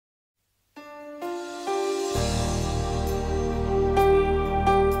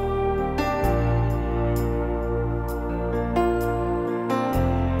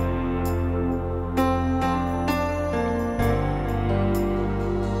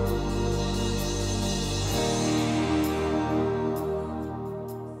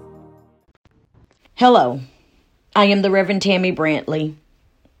Hello, I am the Reverend Tammi Brantley,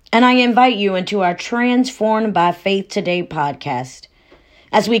 and I invite you into our Transformed by Faith Today podcast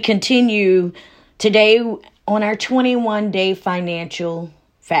as we continue today on our 21-day financial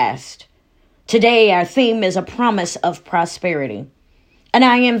fast. Today, our theme is a promise of prosperity, and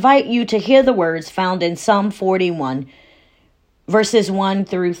I invite you to hear the words found in Psalm 41, verses 1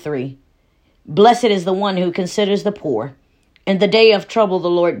 through 3. Blessed is the one who considers the poor. In the day of trouble, the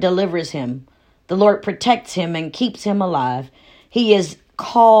Lord delivers him. The Lord protects him and keeps him alive. He is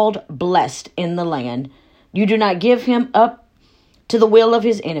called blessed in the land. You do not give him up to the will of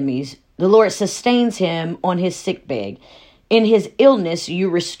his enemies. The Lord sustains him on his sickbed. In his illness, you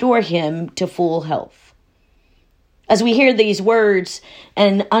restore him to full health. As we hear these words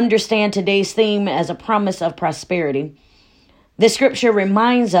and understand today's theme as a promise of prosperity, this scripture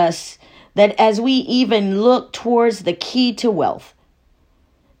reminds us that as we even look towards the key to wealth,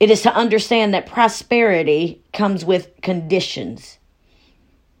 it is to understand that prosperity comes with conditions.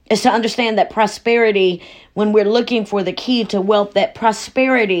 It's to understand that prosperity, when we're looking for the key to wealth, that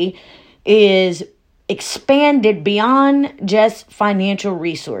prosperity is expanded beyond just financial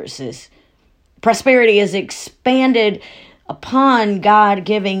resources. Prosperity is expanded upon God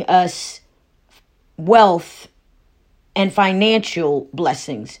giving us wealth and financial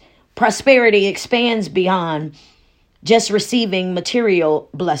blessings. Prosperity expands beyond just receiving material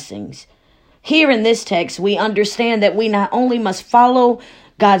blessings. Here in this text, we understand that we not only must follow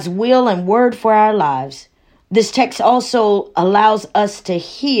God's will and word for our lives, this text also allows us to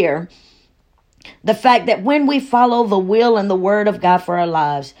hear the fact that when we follow the will and the word of God for our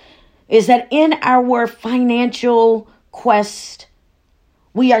lives, is that in our financial quest,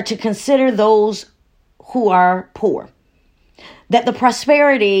 we are to consider those who are poor. That the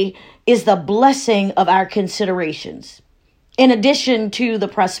prosperity is the blessing of our considerations. In addition to the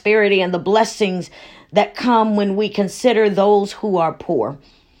prosperity and the blessings that come when we consider those who are poor,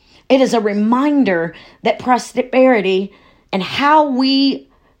 it is a reminder that prosperity and how we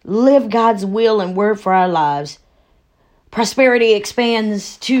live God's will and word for our lives, prosperity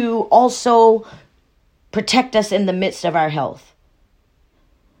expands to also protect us in the midst of our health.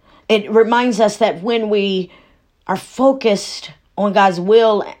 It reminds us that when we are focused on God's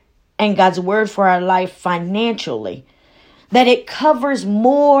will and God's word for our life financially, that it covers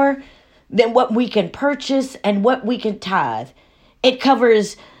more than what we can purchase and what we can tithe. It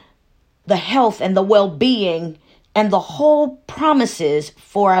covers the health and the well-being and the whole promises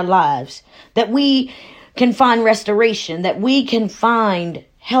for our lives, that we can find restoration, that we can find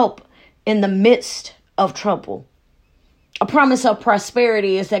help in the midst of trouble. A promise of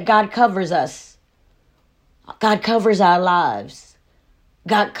prosperity is that God covers us. God covers our lives.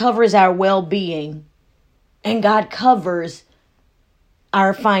 God covers our well-being. And God covers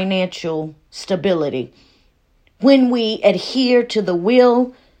our financial stability when we adhere to the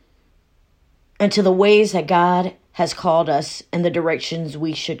will and to the ways that God has called us and the directions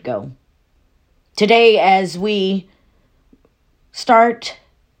we should go. Today, as we start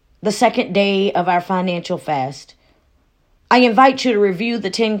the second day of our financial fast, I invite you to review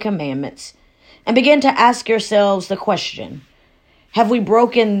the 10 Commandments and begin to ask yourselves the question, have we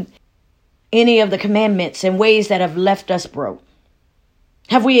broken any of the commandments in ways that have left us broke?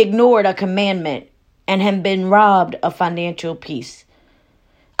 Have we ignored a commandment and have been robbed of financial peace?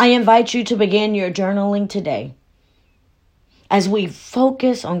 I invite you to begin your journaling today as we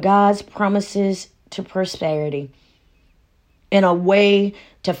focus on God's promises to prosperity in a way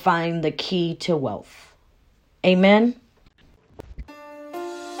to find the key to wealth. Amen.